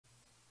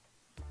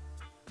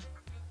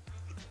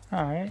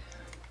Alright,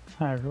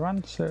 hi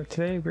everyone, so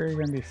today we're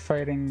going to be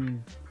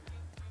fighting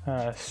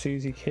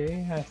Susie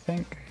K, I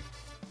think.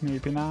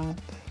 Maybe not.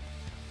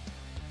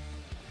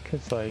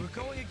 Because like,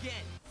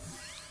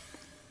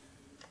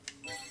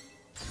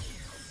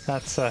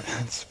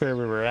 that's where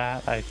we were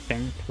at, I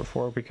think,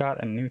 before we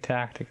got a new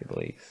tactic at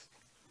least.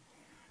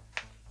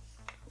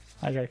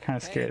 I got kind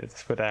of scared that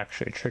this would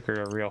actually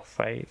trigger a real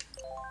fight.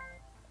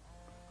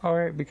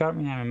 Alright, we got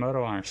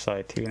Miyamoto on our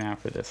side too now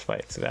for this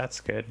fight, so that's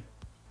good.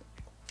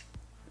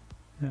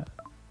 Yeah.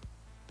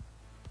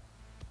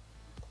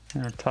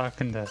 And we're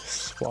talking to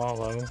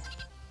Swallow.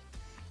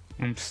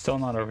 I'm still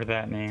not over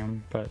that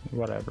name, but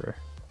whatever.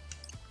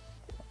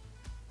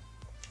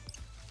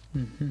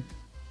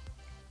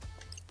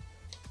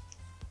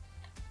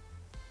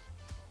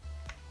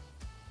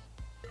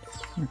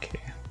 Okay.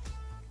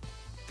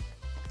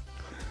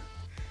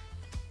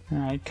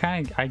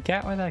 I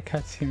get why that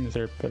cutscenes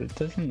are, but it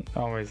doesn't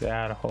always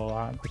add a whole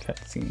lot of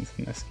cutscenes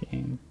in this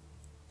game.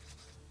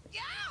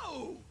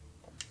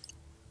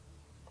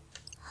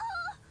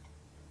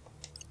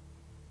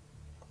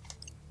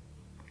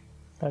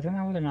 I don't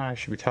know whether or not I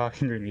should be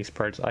talking during these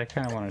parts. I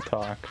kind of want to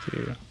talk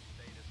too.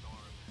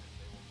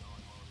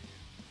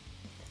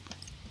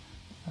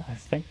 I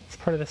think it's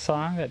part of the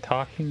song, that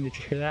talking. Did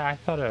you hear that? I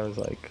thought I was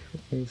like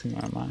losing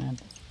my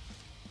mind.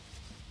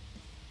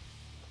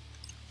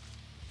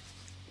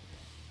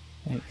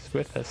 He's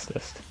with us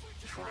this.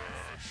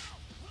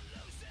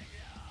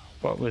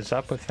 What was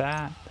up with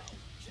that?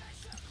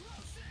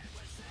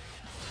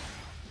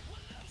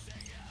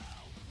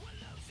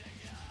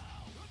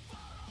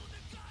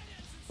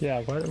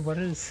 Yeah, what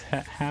has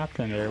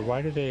happened there?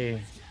 Why do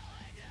they...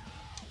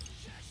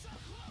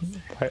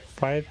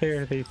 Why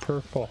are they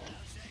purple?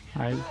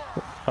 I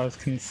was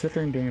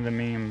considering doing the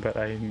meme, but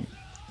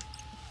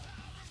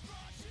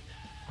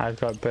I've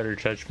got better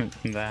judgment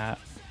than that.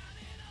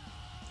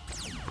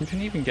 We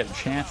didn't even get a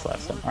chance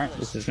last time. Alright,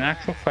 this is an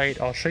actual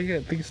fight. I'll show you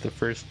at least the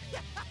first...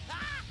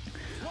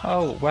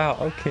 Oh, wow,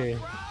 okay.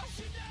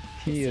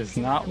 He is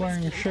not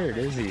wearing a shirt,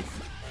 is he?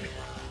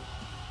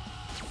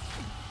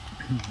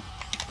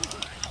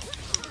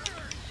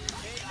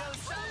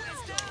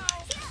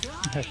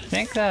 I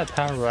think that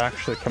power will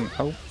actually come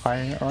out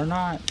or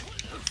not.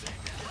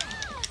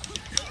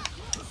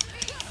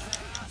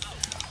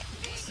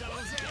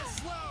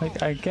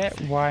 Like, I get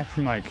why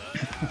from like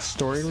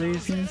story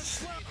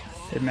reasons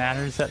it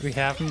matters that we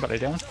have him, but I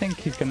don't think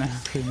he's gonna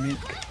actually make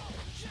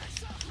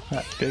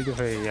that big of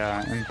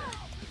a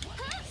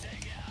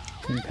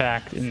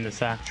impact in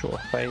this actual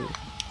fight.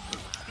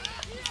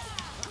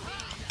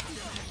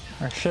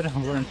 I should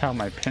have learned how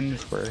my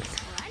pins work.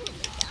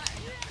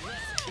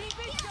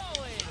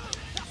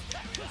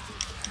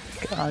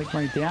 Like,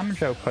 my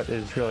damage output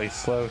is really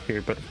slow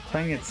here, but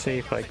playing it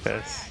safe like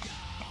this.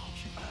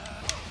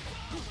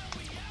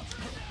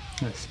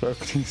 I spoke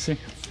too soon.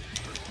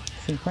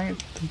 See,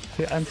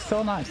 I'm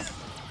still not.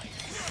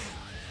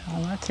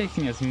 I'm not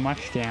taking as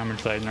much damage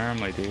as I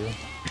normally do.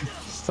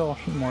 Still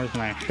more than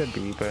I should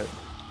be, but.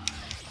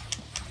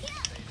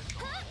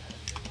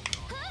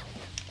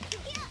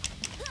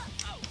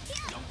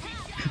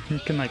 You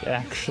can like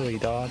actually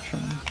dodge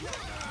them.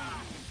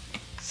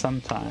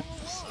 Sometimes.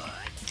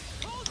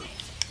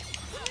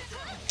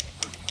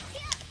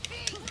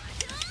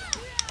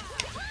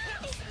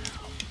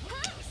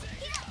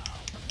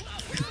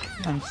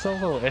 I'm still a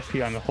little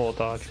iffy on the whole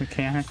dodge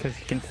mechanic, as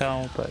you can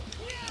tell, but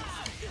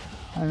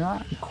I'm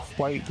not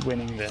quite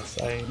winning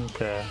this. I need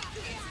to...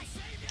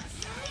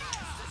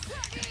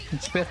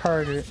 It's a bit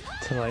harder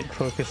to like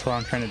focus while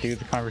I'm trying to do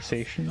the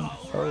conversation.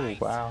 Oh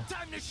wow.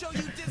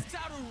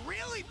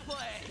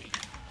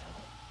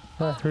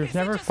 We've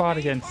never fought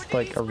against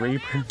like a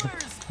Reaper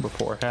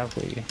before, have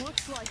we?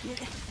 Looks like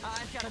it.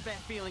 I've got a bad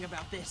feeling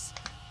about this.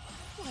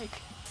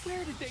 Like,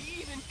 where did they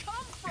even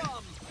come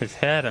from? His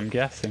head, I'm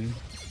guessing.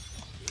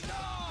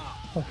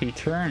 Oh, he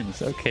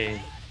turns. Okay.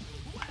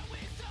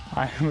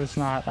 I was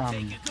not,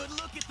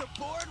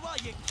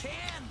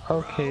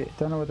 Okay,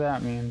 don't know what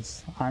that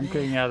means. I'm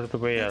getting out of the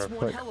way out of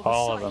like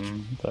all of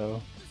them,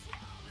 though.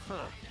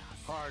 Huh.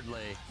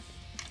 Hardly.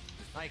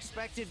 I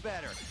expected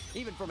better,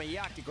 even from a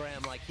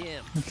yoctogram like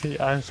him. Okay,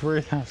 I was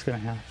worried that was gonna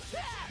happen.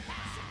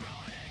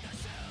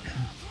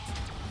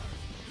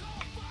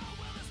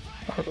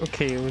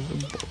 Okay,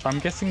 I'm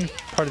guessing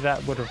part of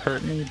that would have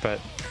hurt me, but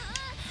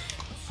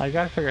I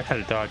gotta figure out how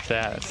to dodge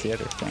that. That's the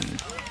other thing.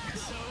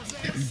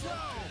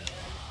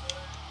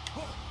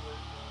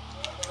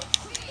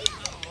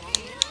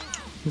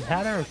 He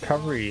had a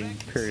recovery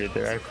period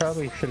there. I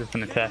probably should have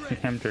been attacking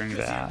him during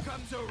that.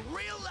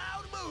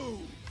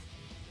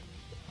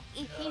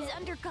 He's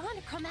undergone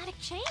a chromatic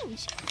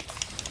change.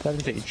 That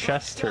is a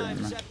chest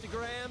turn.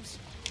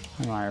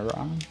 Am I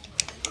wrong?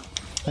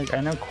 Like,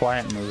 I know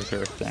quiet moves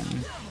are a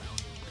thing.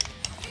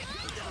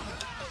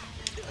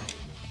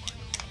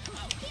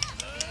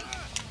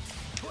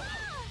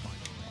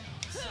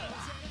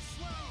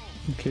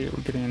 Okay,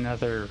 we're getting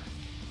another...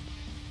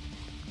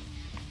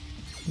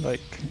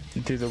 Like,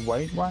 do the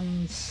white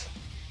ones...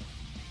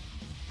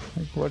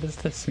 Like, what does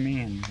this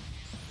mean?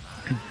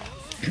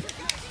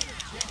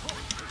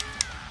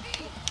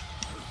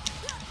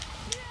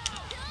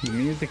 The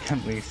music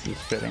at least is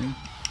fitting.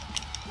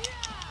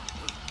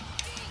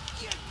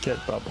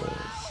 Get bubbles.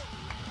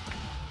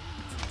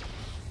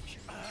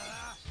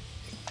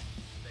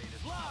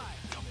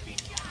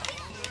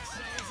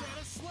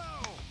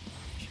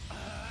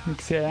 You can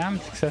see I am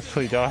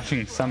successfully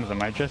dodging some of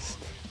them, I just...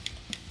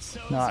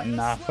 not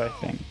enough, I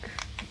think.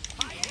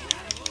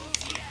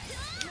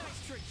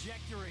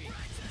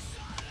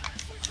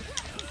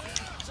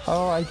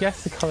 Oh, I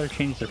guess the color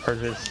changes are part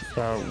of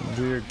this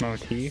weird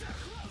motif.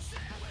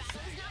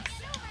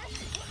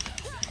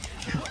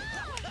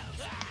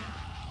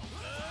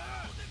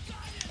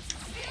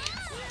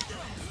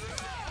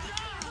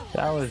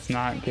 That was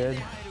not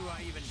good.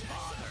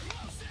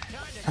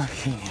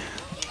 Okay,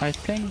 I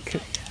think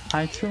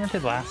I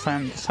experimented last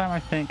time. This time I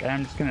think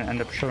I'm just gonna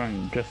end up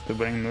showing just the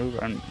winning move,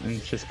 and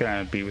it's just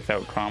gonna be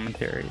without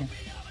commentary.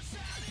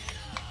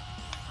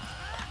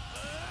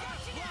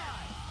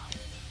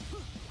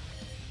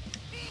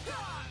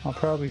 I'll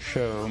probably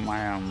show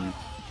my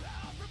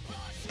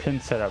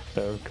pin setup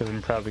though, because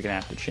I'm probably gonna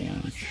have to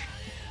change,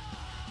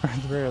 or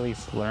at the very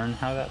least learn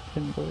how that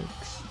pin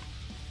works.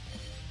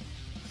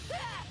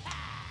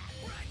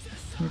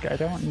 I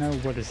don't know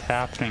what is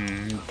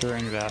happening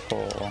during that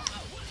whole...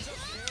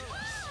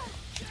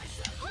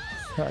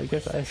 I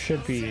guess I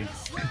should be...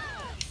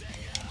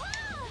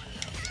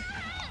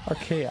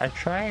 Okay, I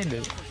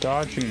tried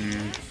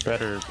dodging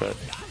better, but...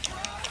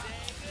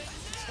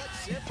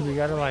 Do we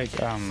gotta like,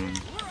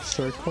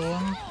 circle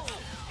him?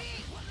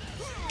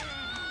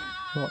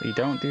 Well, you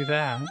don't do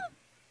that.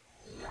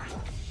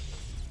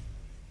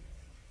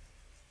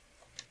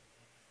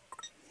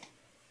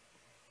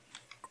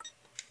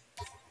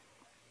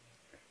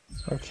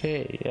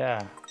 Okay,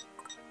 yeah.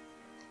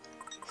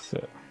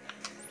 So,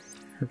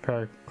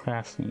 repair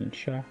class and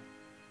chuck.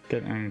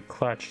 Getting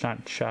clutch,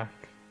 not chuck.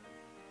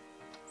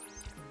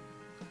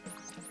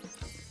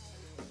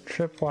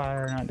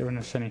 Tripwire, not doing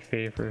us any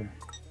favor.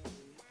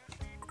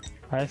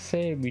 I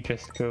say we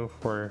just go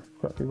for...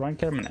 We want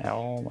to get him an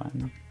L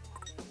one.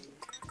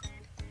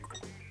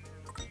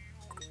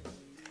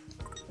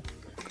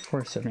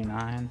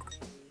 479.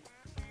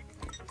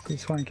 So we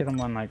just want to get him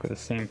one like with the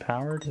same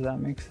power, does that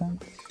make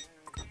sense?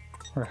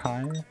 Or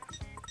higher?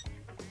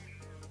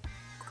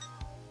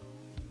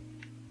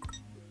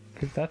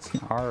 Because that's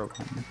an R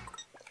one.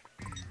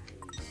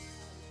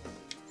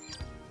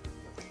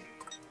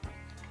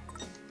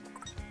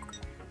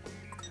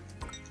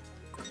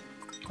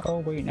 Oh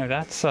wait, no,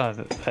 that's a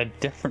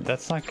different,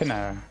 that's not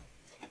gonna...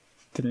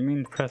 Didn't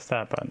mean to press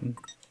that button.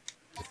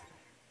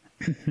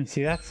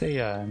 See, that's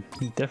a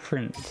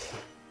different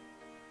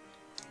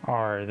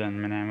R than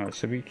Manamo,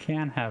 so we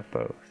can have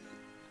both.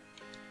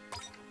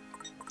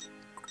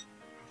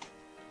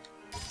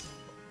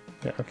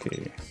 Yeah,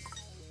 okay.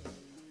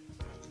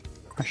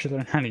 I should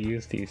learn how to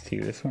use these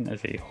two. This one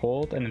is a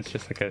hold, and it's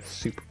just like a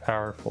super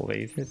powerful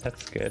laser.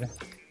 That's good.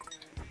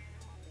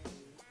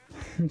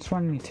 This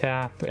one we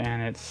tap,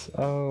 and it's...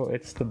 Oh,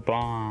 it's the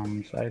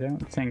bombs. I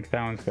don't think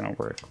that one's gonna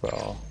work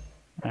well.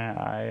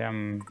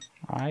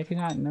 I do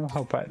not know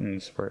how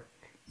buttons work.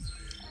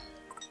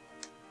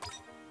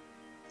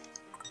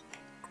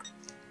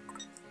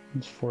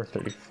 It's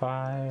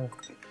 435.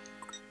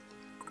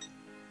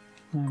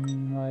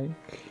 And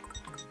like...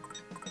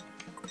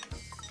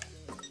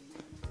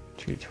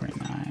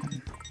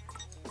 229.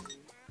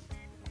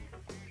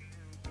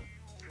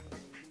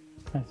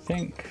 I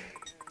think...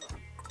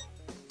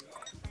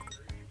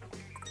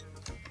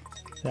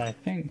 Yeah, I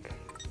think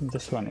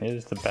this one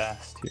is the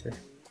best here.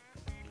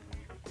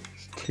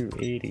 It's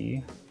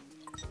 280.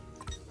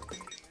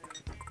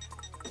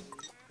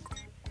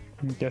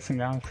 I'm guessing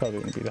that one's probably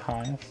going to be the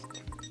highest.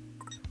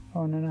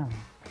 Oh, no.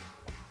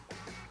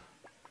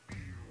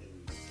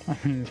 I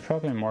mean, there's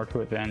probably more to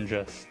it than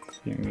just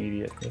the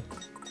immediate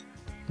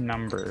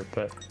number,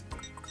 but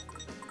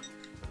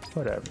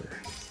whatever.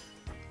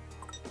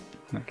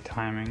 Like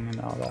timing and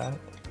all that.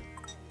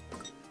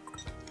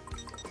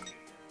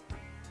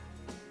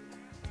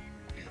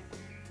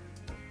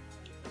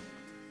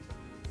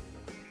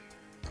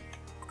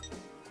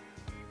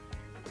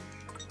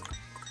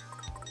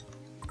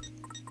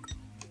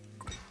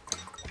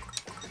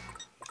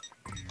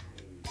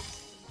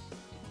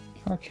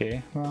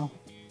 Okay, well,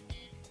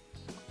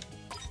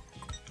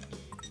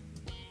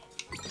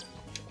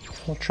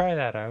 we'll try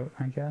that out,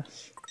 I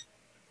guess.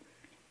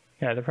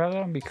 Yeah, there probably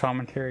won't be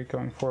commentary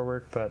going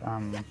forward, but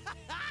Wanna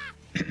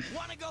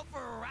go for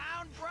a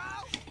round, bro?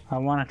 I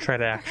want to try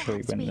to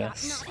actually win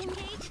this.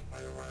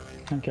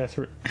 I guess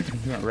we're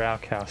doing Rao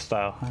Cow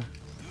style, huh?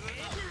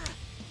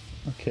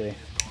 Okay.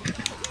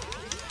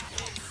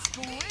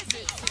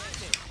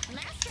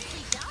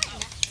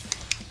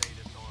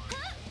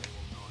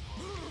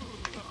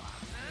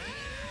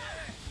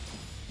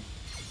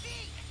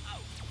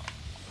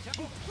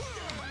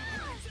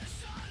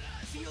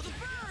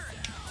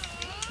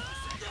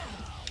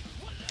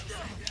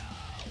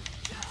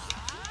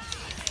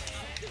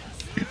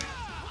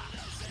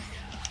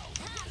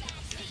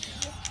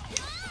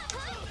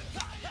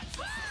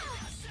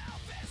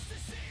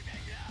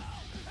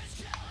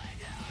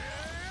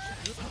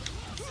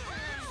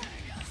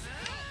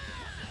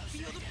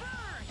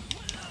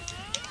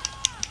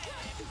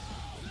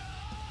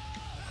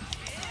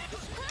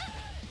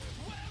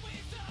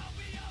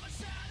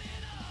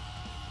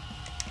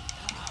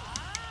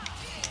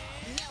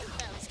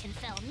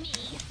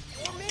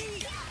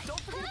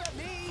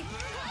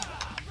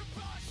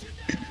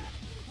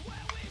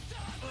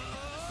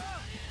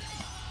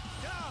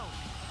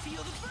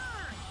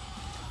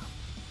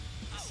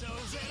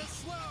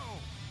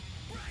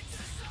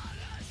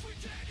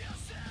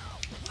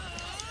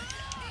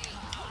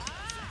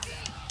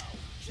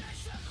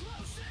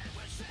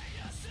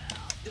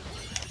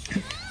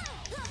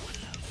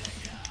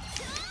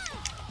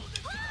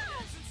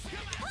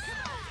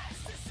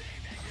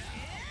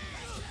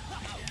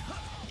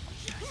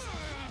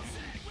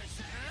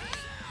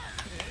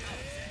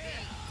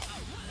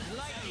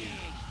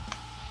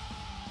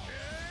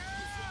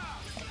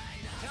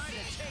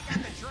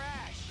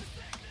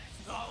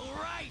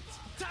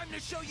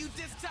 Show you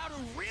discs how to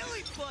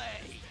really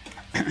play.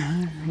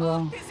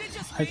 Well,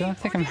 I don't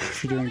think I'm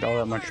actually doing all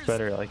that much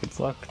better like it's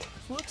looked.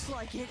 Looks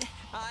like it.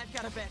 I've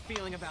got a bad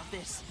feeling about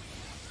this.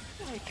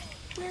 Like,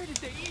 where did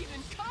they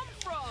even come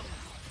from?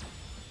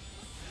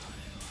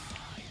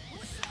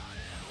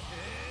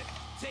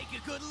 Take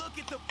a good look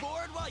at the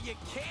board while you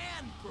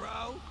can,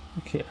 bro.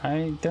 Okay,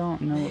 I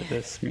don't know what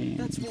this means.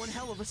 That's one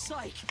hell of a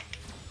psych.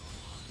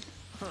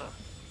 Huh.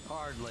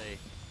 Hardly.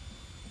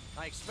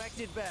 I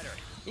expected better,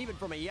 even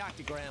from a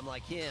yoctogram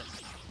like him.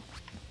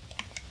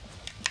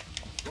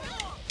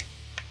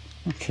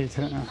 Okay,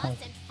 don't know how.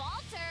 Mustn't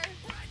falter.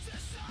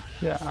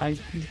 Yeah, I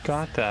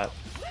got that.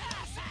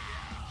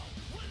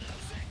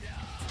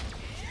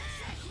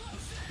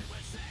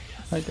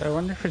 Like, I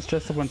wonder if it's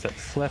just the ones that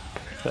flip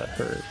that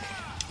hurt.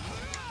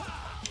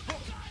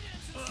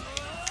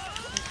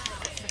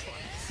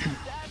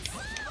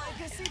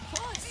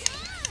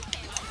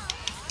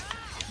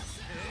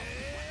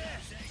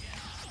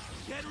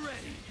 Get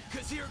ready,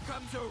 cause here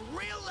comes a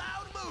real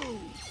loud move.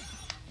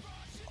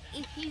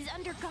 He's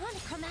undergone a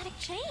chromatic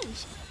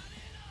change.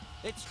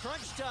 It's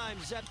crunch time,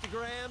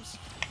 Zeptograms.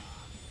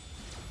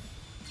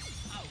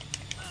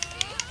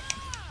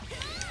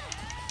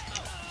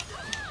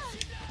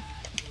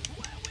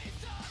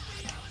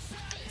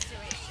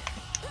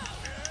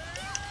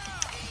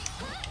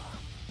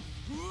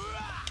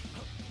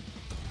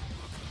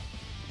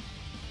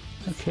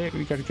 Okay,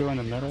 we gotta go in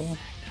the middle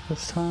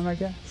this time, I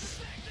guess.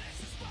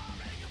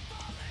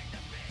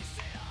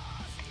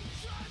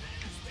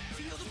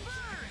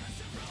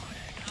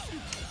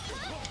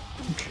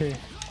 Okay.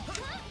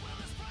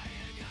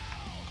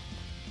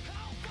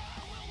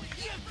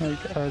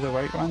 Like, are the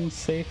white ones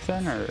safe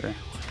then, or?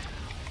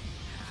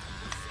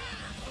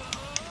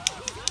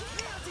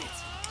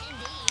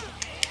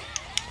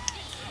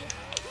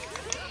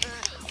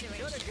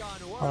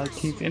 Like,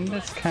 he's in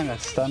this kind of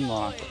stun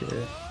lock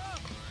here.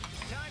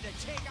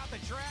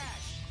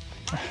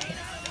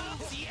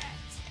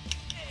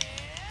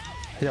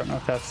 I don't know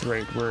if that's the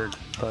right word,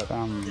 but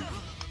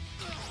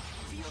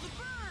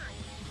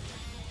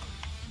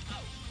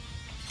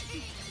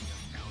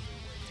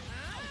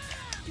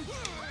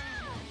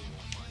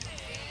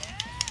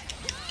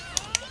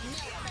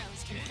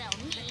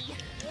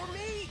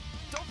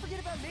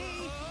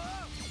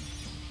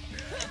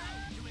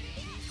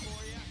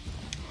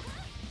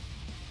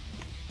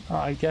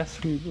I guess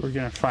we're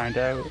gonna find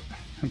out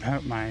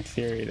about my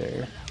theory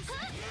there.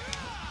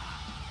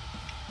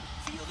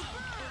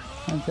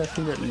 I guess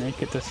we didn't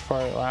make it this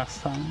far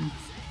last time.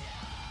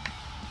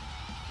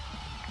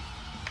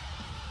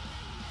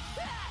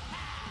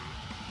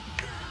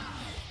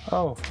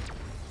 Oh,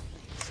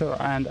 so,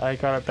 and I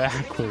got it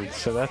backwards,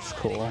 so that's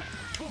cool.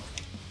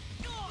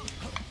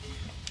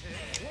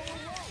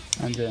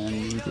 And then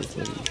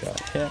immediately got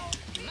hit.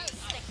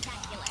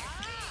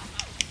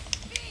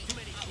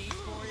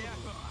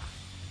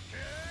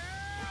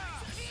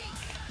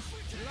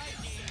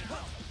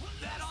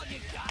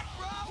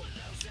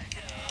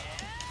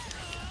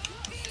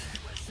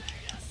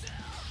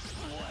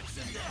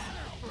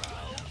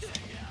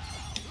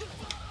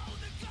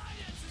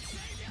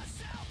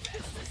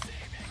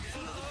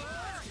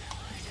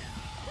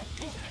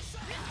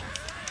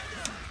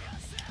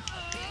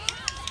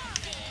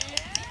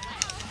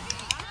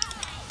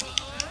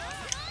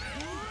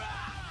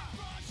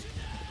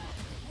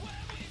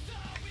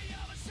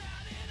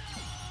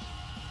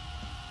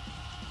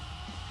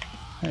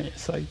 Alright,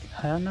 so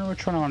I don't know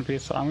which one I want to be,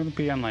 so I'm going to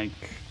be on like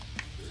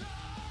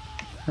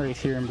right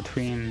here in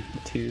between the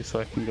two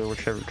so I can go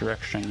whichever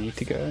direction I need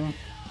to go.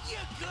 You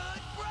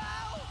good, bro?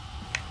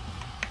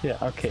 Yeah,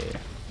 okay.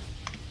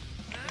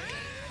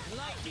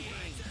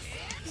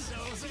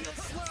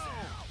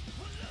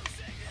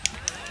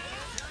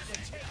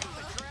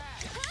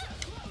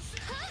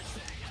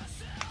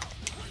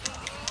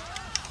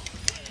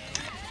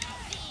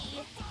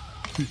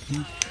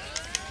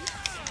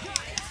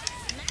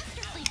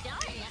 Masterfully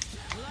done.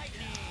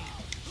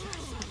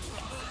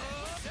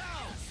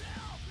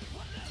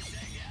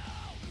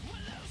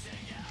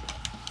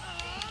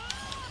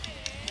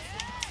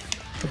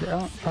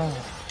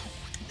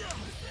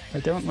 I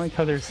don't like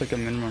how there's like a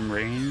minimum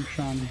range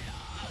on.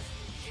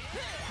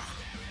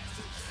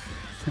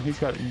 And he's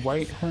got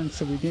white horns,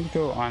 so we need to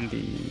go on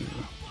the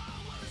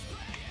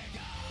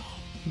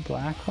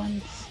black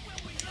ones.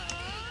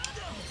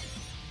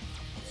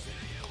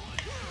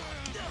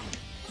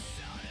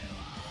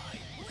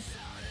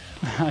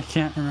 I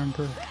can't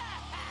remember.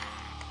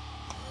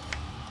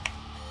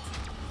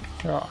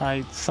 Oh,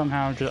 I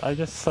somehow I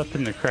just slipped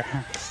in the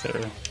cracks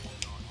there.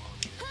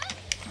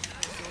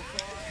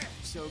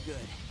 so good.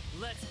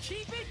 Let's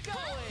keep it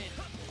going.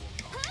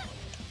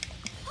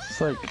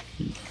 It's like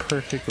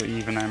perfectly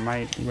even. I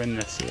might win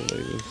this or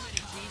lose.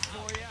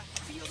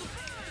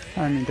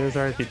 I mean, there's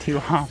already two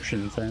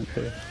options, aren't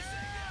there?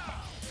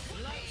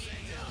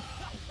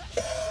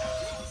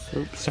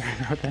 Oops, sorry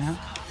about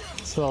that.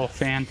 It's a little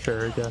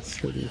fanfare, I guess,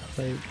 for the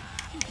fight.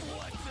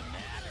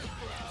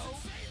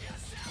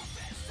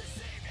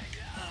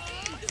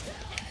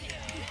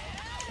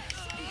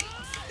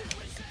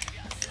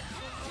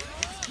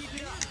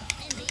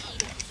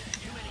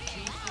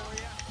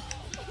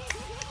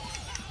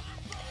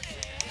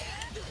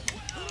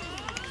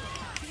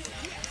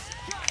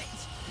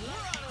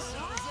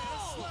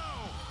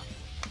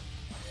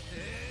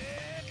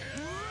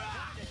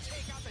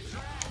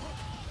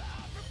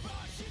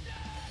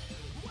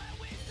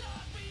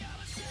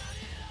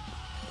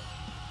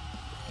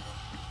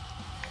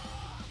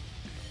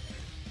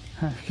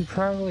 I could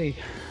probably,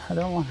 I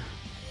don't want.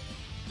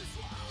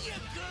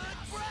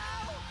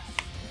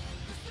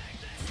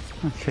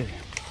 Okay.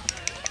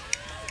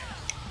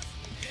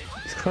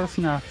 It's close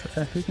enough.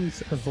 If we can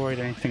avoid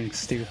anything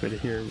stupid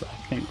here,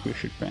 I think we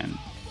should win.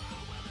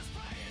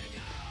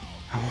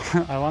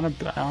 I want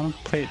to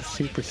play it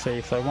super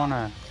safe. I want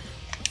to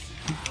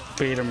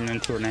bait him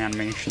into an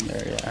animation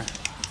there, yeah.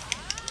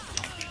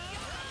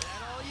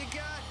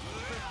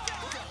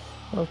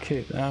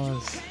 Okay, that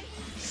was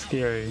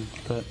scary,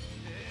 but.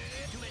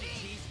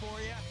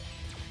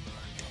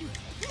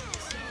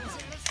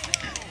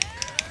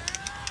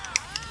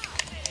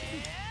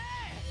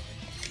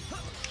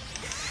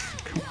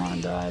 Come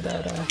on, die.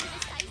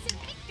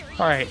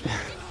 Alright,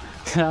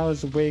 that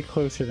was way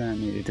closer than it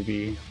needed to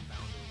be.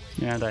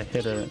 And I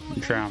hit a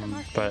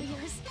drum, but...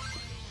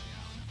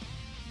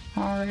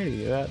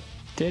 Alrighty, that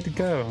did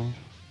go.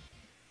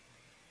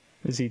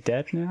 Is he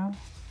dead now?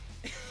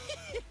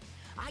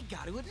 I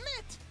gotta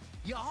admit,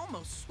 you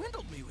almost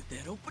swindled me with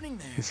that opening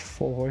there. He's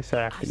full voice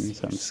acting,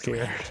 so I'm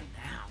scared.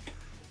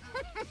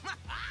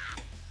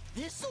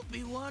 This'll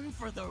be one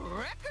for the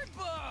record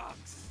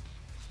books.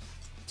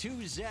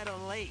 2Z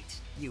on late,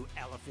 you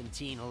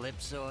elephantine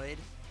ellipsoid.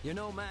 You're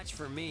no match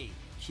for me.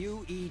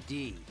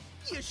 QED.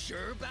 You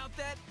sure about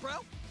that, bro?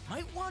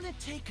 Might want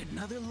to take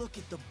another look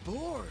at the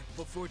board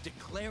before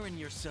declaring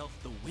yourself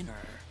the winner.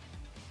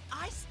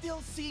 I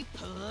still see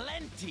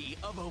plenty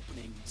of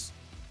openings.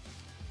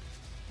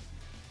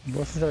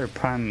 Both of their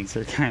puns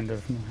are kind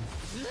of...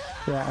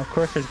 Yeah, of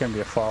course there's gonna be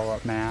a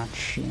follow-up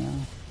match, you know?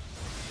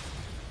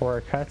 Or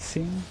a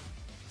cutscene.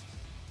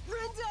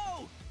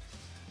 Rindo!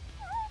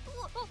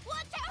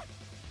 Watch out!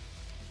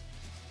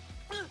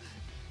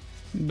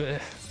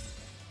 Blech.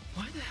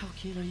 Why the hell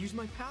can't I use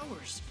my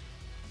powers?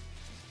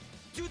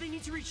 Do they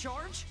need to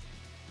recharge?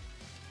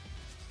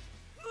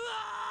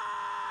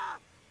 Ah!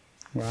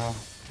 Wow.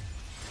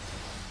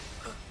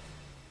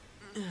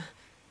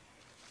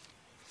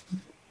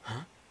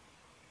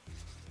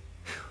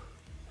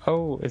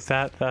 Oh, is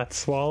that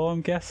swallow,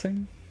 I'm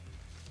guessing?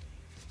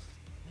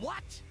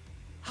 What?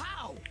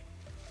 How?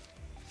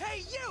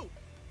 Hey, you!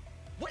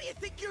 What do you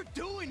think you're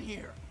doing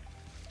here?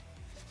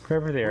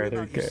 Wherever they are, Worry they're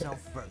about good.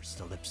 yourself first,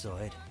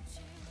 ellipsoid.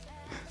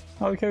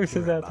 I like how he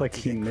said We're that about like to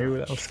he get knew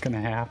that crushed. was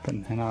gonna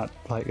happen, and not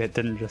like it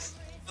didn't just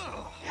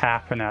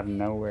happen out of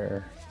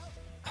nowhere.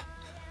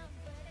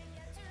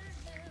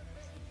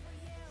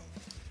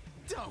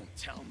 Don't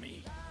tell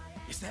me.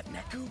 Is that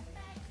Neku?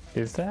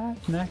 Is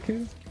that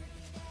Neku?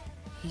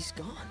 He's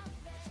gone.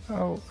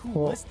 Oh,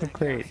 well, was that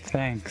great, guy?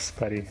 thanks,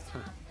 buddy.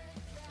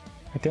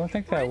 I don't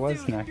think that was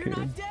Dude, you're Neku.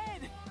 not dead.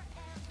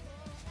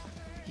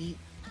 I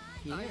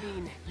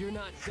mean, you're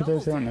not. For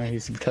those who don't know,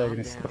 he's the Calm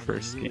protagonist of the down,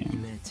 first I knew what you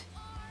game. meant.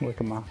 Look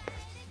him up.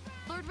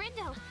 Lord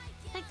Rindo,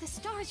 like the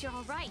stars, you're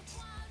all right.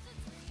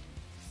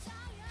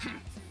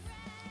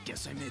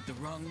 Guess I made the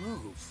wrong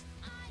move.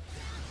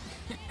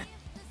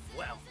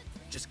 Well,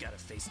 just gotta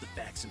face the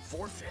facts and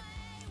forfeit.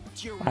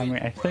 You're I mean,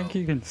 winning, I think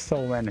bro. you can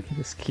still win if you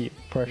just keep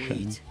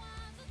pushing. Wait,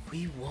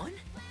 we won?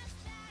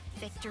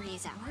 Victory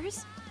is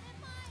ours.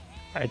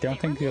 I don't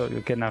think you'll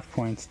get enough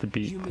points to You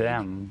beat mean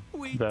them,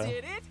 We though.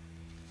 did it?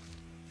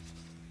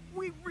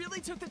 We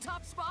really took the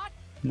top spot?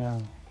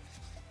 No.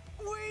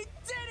 We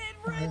did it,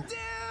 Red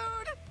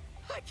Dude!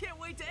 I can't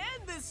wait to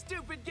end this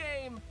stupid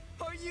game!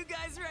 Are you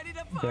guys ready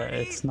to party? Yeah,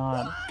 it's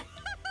not...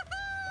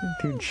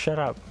 Dude, shut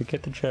up. We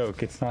get the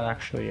joke. It's not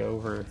actually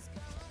over.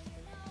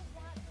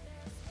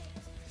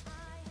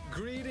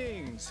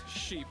 Greetings,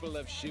 sheeple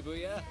of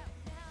Shibuya.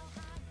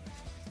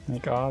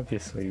 Like,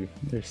 obviously,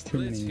 there's too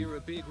Let's many... hear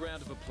a big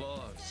round of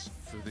applause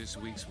for this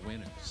week's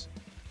winners.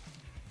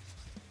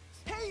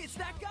 Hey, it's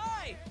that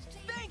guy!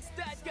 Thanks,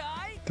 that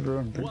guy!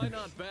 Why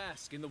not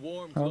bask in the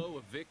warm Oh. glow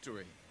of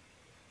victory?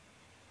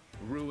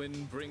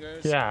 Ruin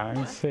bringers? Yeah,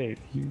 I say,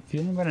 you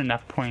didn't win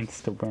enough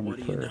points to win What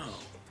do you first. know?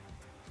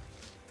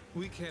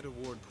 We can't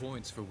award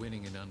points for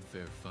winning an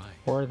unfair fight.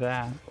 Or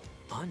that.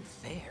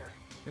 Unfair?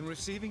 And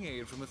receiving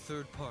aid from a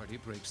third party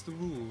breaks the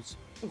rules.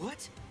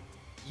 What?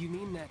 You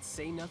mean that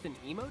say-nothing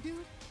emo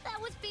dude? That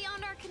was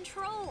beyond our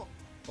control.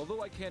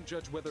 Although I can't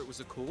judge whether it was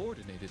a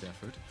coordinated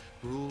effort,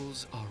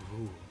 rules are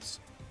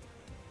rules.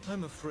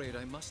 I'm afraid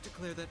I must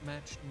declare that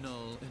match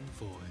null and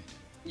void.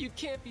 You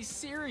can't be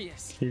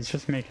serious. He's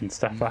just making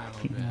stuff Now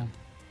up. You know? then.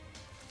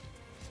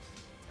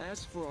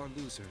 As for our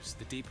losers,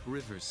 the Deep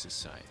Rivers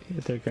Society.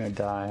 They're gonna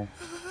die.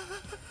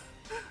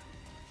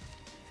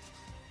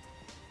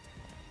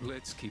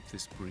 Let's keep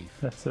this brief.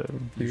 That's a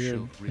You weird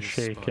showed real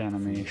shake spark for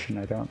animation.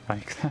 I don't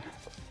like that.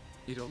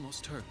 It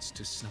almost hurts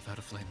to snuff out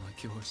a flame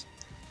like yours.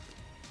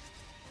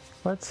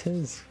 What's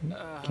his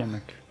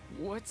gimmick?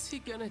 What's he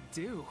gonna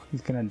do?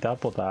 He's gonna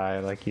double die,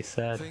 like you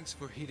said. Thanks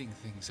for heating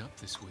things up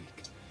this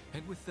week.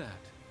 And with that,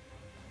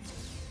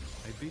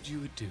 I bid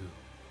you adieu.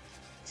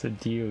 It's a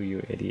deal,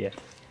 you idiot.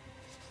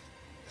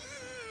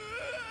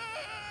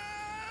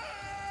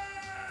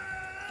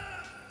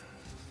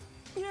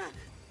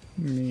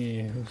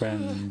 Me,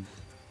 when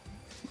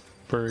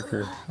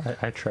burger.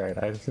 I tried.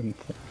 I didn't.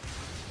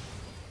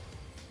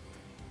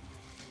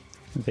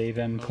 They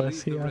them I'll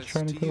pussy. leave the I was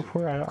trying to rest to go you,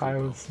 for. I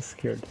Kubo. was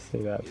scared to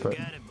say that, but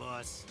Got it,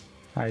 boss.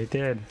 I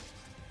did.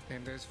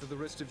 And as for the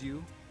rest of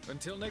you,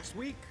 until next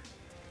week,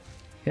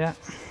 Yeah.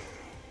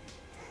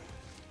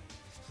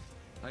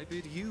 I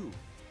bid you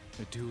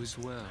adieu as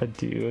well. I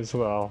do as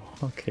well.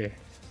 Okay.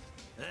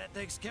 That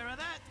takes care of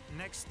that.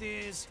 Next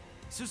is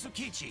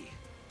Susukichi.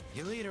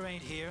 Your leader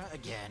ain't here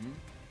again,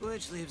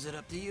 which leaves it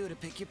up to you to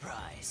pick your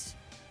prize.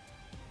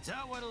 So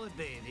what'll it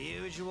be? The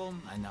usual?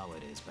 I know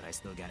it is, but I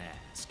still gotta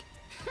ask.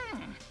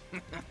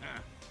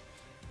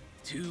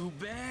 Too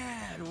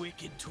bad,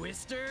 wicked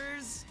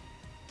twisters.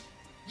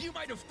 You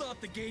might have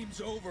thought the game's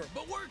over,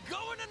 but we're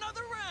going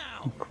another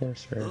round. Of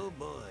course, sir. Oh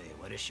boy,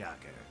 what a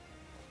shocker.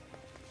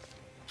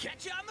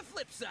 Catch you on the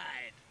flip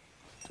side.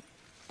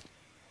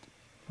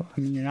 I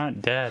mean, you're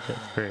not dead at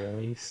the very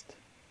least.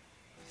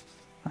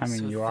 I mean,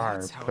 So you are,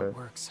 that's how but it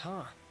works,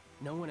 huh?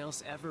 No one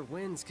else ever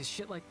wins, because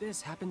shit like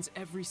this happens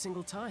every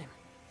single time.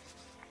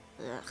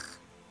 Ugh.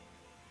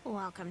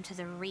 Welcome to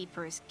the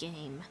Reaper's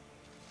game.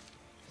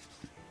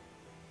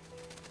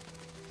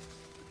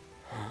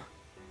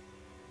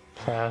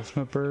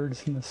 plasma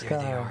birds in the There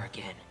they are sky.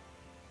 again.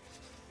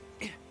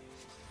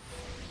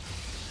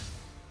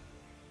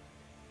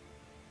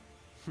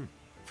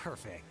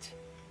 Perfect.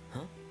 Huh?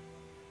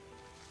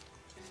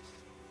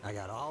 I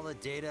got all the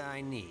data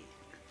I need.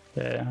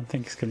 Yeah, I don't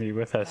think he's gonna be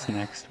with us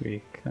next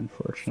week, For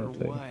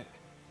unfortunately. what?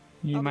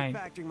 You I'll might. be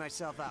factoring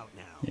myself out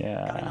now.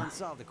 Yeah. Got an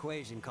unsolved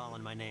equation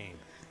calling my name.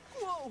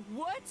 Whoa,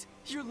 what?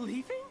 You're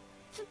leaving?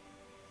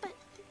 But,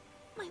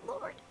 my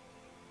lord,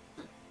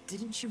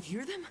 Didn't you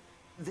hear them?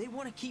 They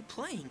want to keep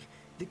playing.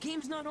 The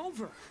game's not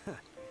over.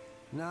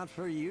 Not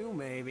for you,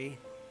 maybe.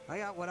 I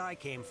got what I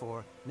came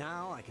for.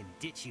 Now I can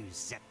ditch you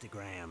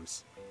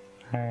septograms.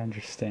 I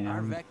understand.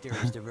 Our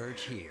vectors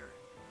diverge here.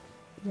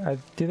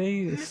 Do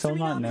they still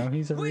not Minami, know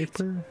he's a wait!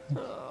 Reaper?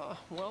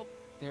 Well,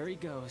 there he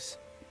goes.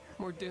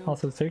 We're doomed.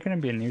 Also, is there gonna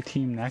be a new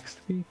team next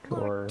week, or?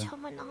 Lord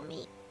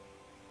Tomonomi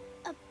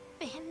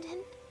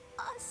abandoned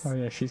us. Oh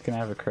yeah, she's gonna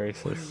have a What are we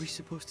crisis.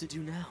 supposed to do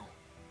now?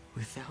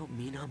 Without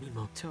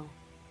Minamimoto,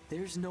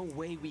 there's no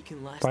way we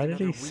can last Why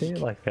did another he say it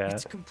week. like that?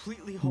 It's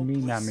completely hopeless.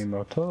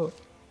 Minamimoto.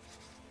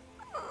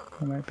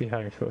 That might be how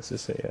you're supposed to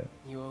say it.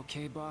 You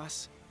okay,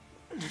 boss?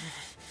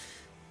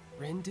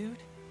 Rin, dude?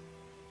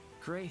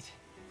 Great.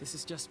 This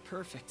is just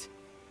perfect.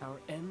 Our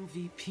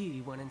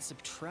MVP went and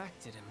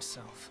subtracted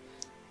himself.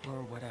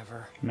 Or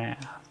whatever. Man.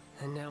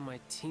 And now my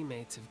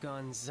teammates have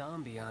gone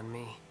zombie on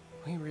me.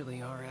 We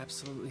really are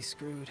absolutely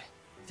screwed.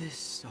 This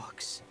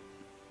sucks.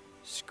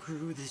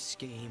 Screw this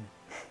game.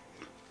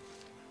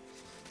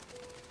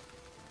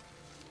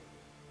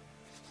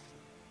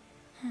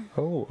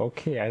 Oh,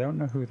 okay. I don't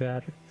know who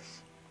that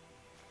is.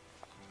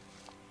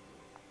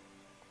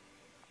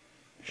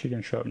 She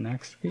gonna show up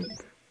next week?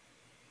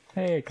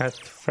 Hey, I got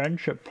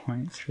friendship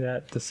points for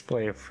that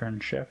display of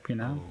friendship, you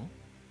know?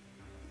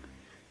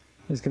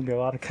 There's gonna be a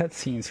lot of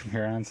cutscenes from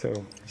here on, so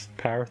just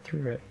power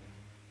through it.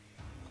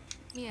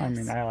 Yes. I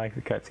mean, I like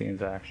the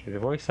cutscenes actually. The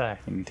voice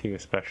acting too,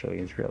 especially,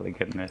 is really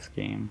good in this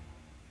game.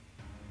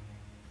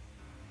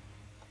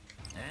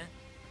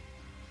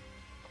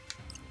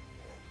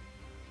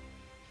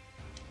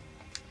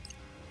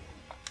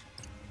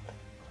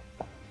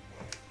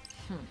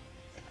 Huh?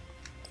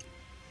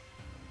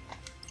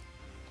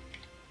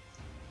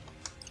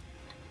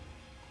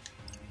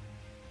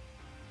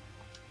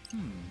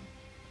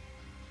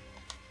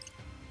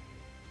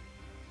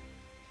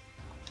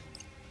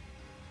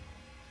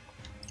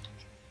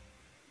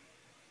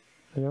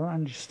 I don't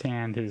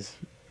understand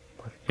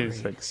what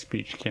his Great. like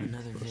speech can.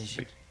 Another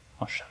vision.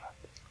 Oh, shut up.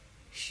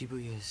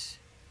 Shibuya's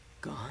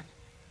gone?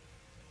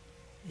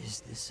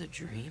 Is this a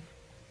dream?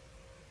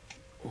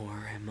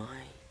 Or am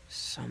I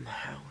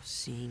somehow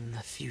seeing the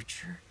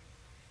future?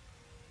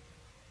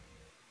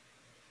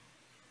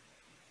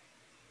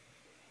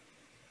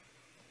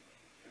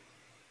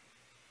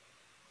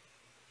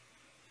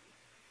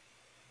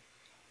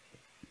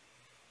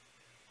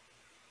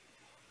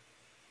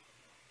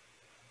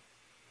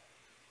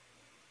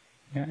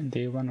 Yeah,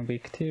 day 1 of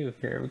week 2.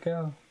 Here we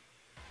go.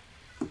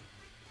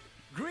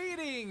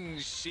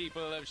 Greetings,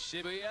 sheeple of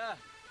Shibuya.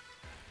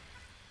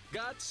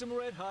 Got some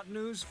red hot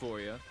news for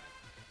you.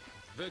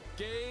 The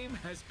game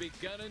has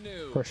begun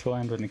anew. Of course, we'll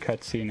end when the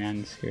cutscene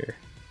ends here.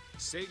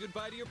 Say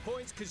goodbye to your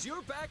points, cause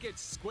you're back at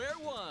square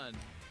one.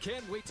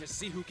 Can't wait to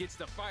see who gets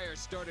the fire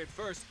started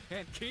first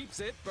and keeps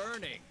it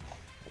burning.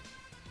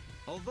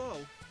 Although,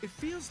 it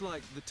feels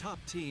like the top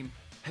team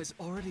has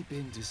already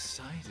been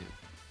decided.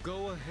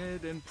 Go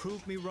ahead and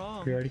prove me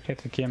wrong. We already get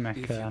the gimmick.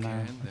 If I you don't know can,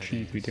 what that you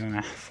need to be is. doing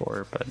that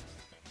for, but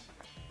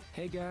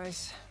Hey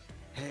guys.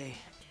 Hey,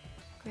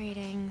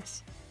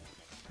 Greetings.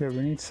 yeah,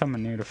 we need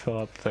someone new to fill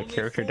up the Only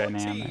character 4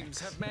 teams dynamics.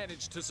 have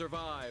managed to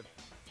survive.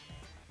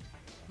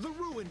 The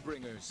Ruin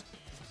Bringers.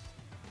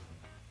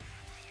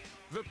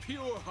 The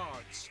Pure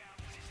Hearts.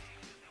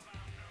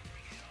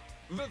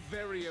 The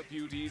Varia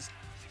Beauties.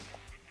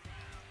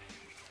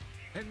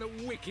 And the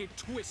Wicked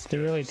Twisters. They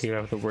really do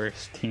have the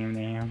worst team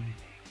name.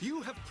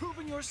 You have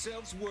proven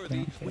yourselves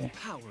worthy Okay. with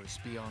powers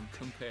beyond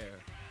compare.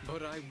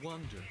 But I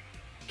wonder,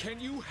 can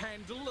you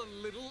handle a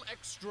little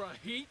extra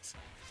heat?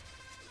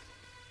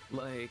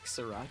 Like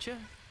Sriracha?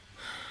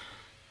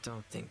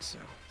 don't think so.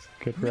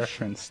 Good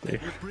reference, That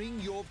dude. will bring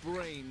your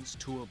brains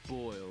to a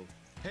boil,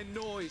 and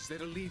noise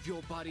that'll leave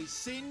your body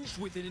singed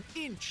within an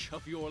inch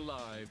of your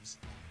lives.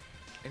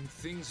 And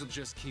things will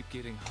just keep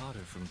getting hotter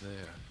from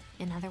there.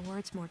 In other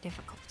words, more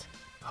difficult.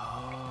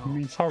 I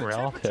mean, it's all The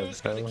relative,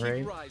 temperature's though, gonna right?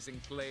 keep rising,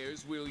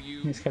 players, will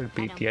you? He's gotta I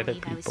beat don't the other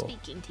believe I was people.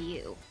 speaking to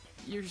you.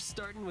 You're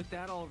starting with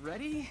that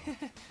already?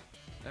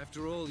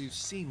 After all, you've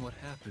seen what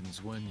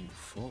happens when you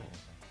fall.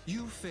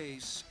 You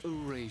face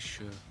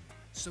erasure.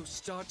 So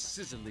start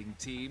sizzling,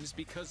 teams,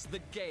 because the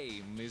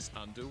game is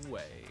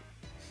underway.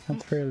 At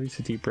the very least,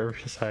 the Deep River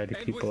Society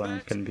And people with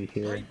aren't that, gonna be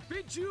here. I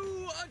bid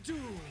you adieu.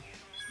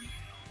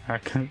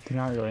 They're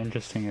not really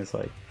interesting as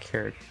like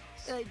characters.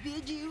 I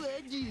bid you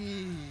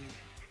adieu.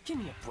 Give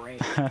me a break.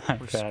 Like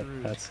We're that,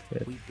 screwed. that's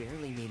good. We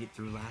barely made it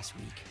through last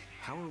week.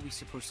 How are we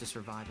supposed to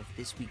survive if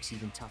this week's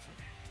even tougher?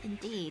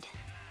 Indeed.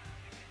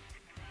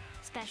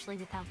 Especially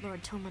without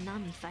Lord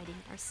Tomonami fighting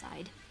at our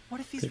side. What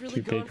if he's They're really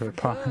too gone big for for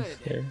pawns good?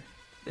 there. Then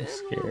I'm we're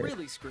scared.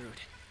 really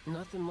screwed.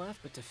 Nothing left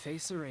but to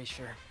face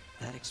erasure.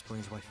 That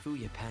explains why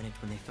Fuya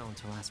panicked when they fell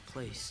into last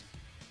place.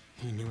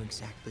 He knew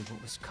exactly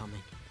what was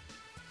coming.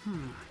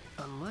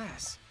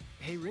 Unless...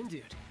 Hey,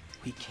 Rindude.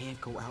 We can't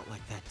go out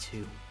like that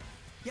too.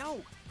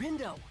 Yo,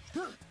 Rindo!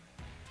 Huh.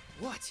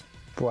 What?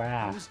 I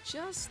Wow. was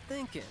just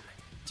thinking.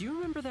 Do you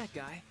remember that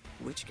guy?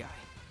 Which guy?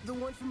 The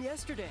one from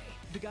yesterday.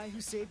 The guy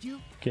who saved you?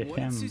 Get what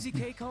him. did Susie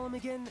K call him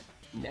again?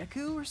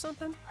 Neku or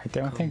something? I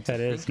don't Come think to that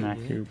is think of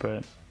Naku, it.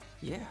 but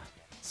Yeah.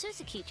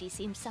 Suzukichi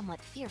seems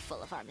somewhat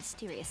fearful of our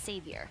mysterious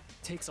savior.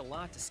 Takes a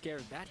lot to scare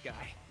that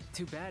guy.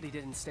 Too bad he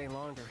didn't stay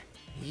longer.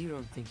 You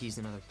don't think he's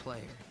another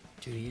player,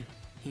 do you?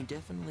 He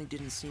definitely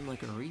didn't seem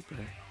like a Reaper.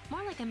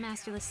 More like a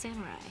masterless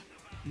samurai.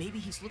 Maybe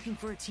he's looking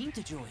for a team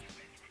to join.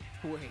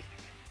 Wait,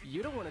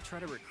 you don't want to try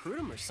to recruit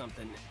him or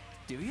something,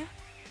 do you?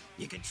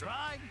 You could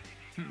try,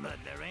 but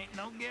there ain't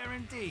no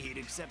guarantee he'd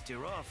accept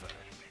your offer.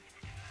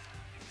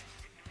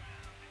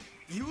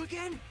 You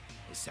again?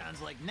 It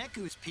sounds like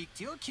Neku's piqued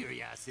your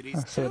curiosities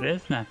oh, so too. it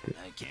is Naku.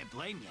 I can't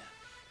blame you.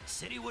 The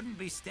city wouldn't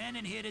be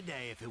standing here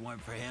today if it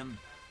weren't for him.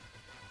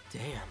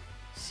 Damn.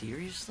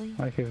 Seriously?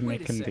 Like if Wait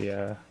a making sec.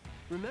 the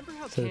Remember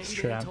how So Candy it's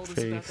Day trap told us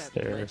about face that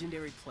there.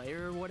 legendary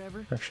player or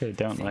whatever? Actually, I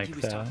don't Think like he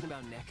was that. talking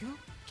about Neku?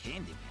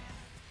 Candyman.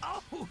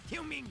 Oh,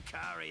 you mean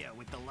Karia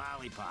with the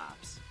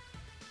lollipops.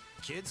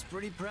 Kid's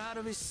pretty proud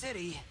of his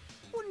city.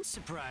 Wouldn't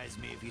surprise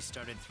me if he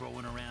started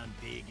throwing around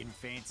big and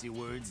fancy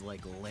words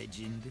like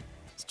legend.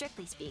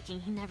 Strictly speaking,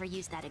 he never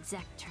used that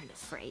exact turn of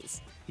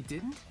phrase. He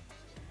didn't?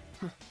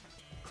 Huh.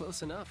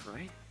 Close enough,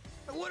 right?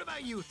 What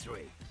about you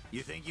three?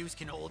 You think you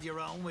can hold your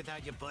own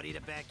without your buddy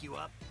to back you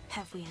up?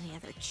 Have we any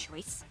other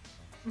choice?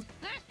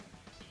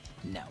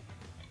 No.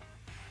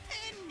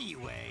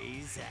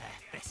 Anyways,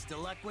 best of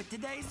luck with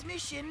today's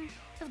mission.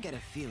 I've got a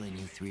feeling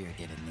you three are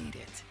gonna need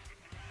it.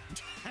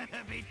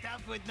 Gonna be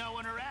tough with no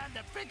one around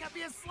to pick up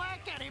your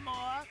slack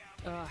anymore.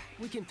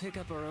 We can pick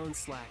up our own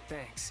slack,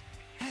 thanks.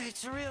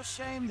 It's a real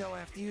shame, though,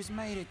 after you've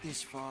made it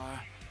this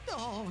far.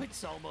 Oh,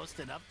 it's almost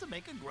enough to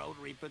make a Grown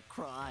Reaper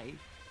cry.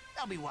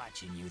 I'll be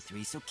watching you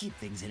three, so keep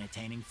things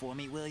entertaining for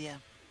me, will ya?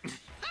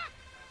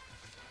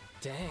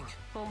 Dang,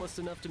 almost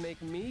enough to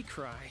make me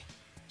cry.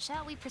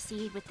 Shall we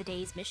proceed with the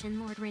day's mission,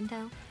 Lord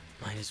Rindo?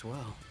 Might as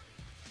well.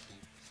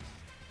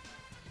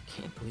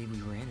 Can't believe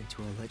we ran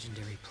into a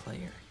legendary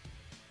player.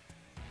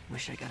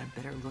 Wish I got a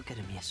better look at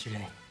him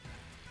yesterday.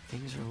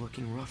 Things are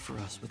looking rough for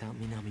us without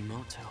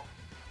Minamimoto.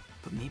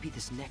 But maybe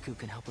this Neku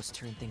can help us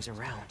turn things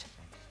around.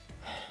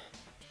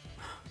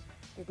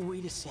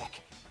 Wait a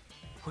sec.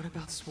 What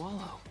about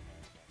Swallow?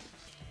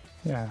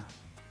 Yeah.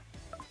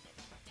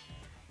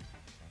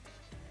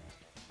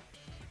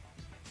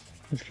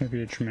 It's gonna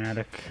be a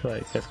dramatic,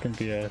 like, that's gonna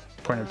be a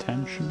point of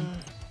tension.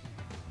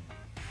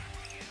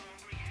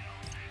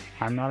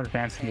 I'm not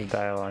advancing the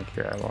dialogue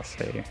here, I will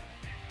say.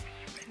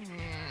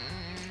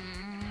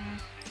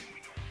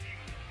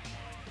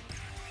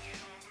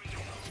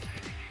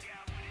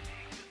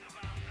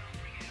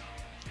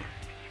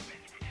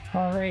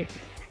 Alright,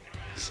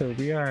 so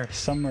we are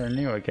somewhere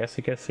new, I guess.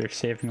 I guess they're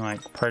saving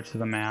like parts of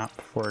the map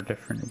for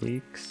different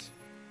weeks.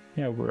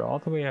 Yeah, we're all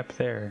the way up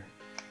there.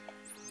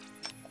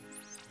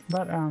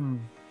 But,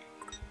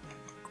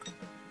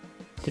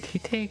 did he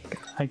take,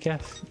 I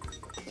guess,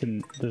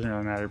 doesn't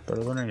really matter, but I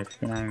was wondering if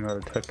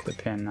Nanaimoto took the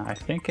pin. I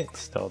think it's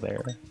still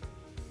there.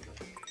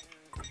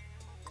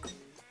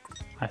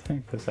 I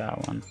think it was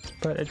that one.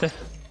 But it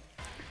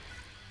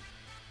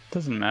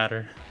doesn't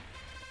matter.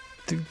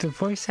 The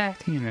voice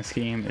acting in this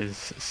game is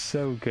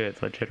so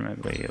good,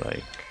 legitimately,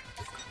 like...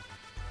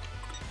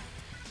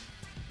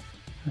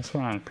 That's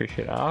what I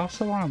appreciate. I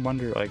also want to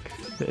wonder, like,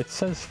 it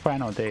says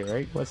final day,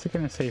 right? What's it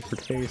gonna say for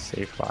today's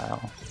save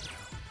file?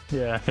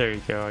 Yeah, there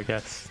you go, I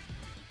guess.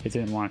 It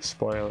didn't want to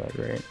spoil it,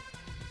 right?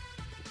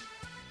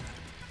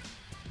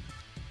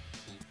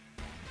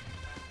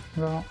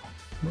 Well,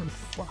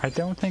 I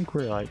don't think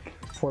we're like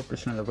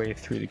 4% of the way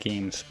through the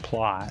game's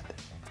plot.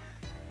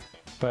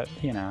 But,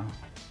 you know.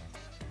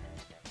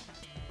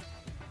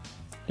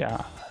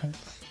 Yeah,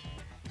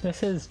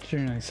 this is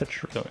generally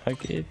such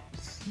like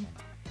it's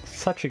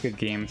such a good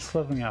game. It's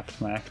living up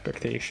to my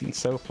expectations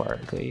so far,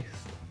 at least.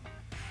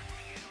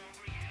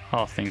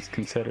 All things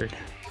considered.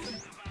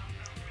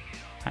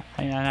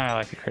 I know I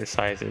like to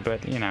criticize it,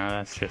 but you know,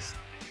 that's just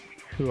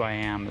who I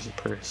am as a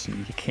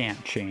person. You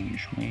can't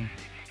change me.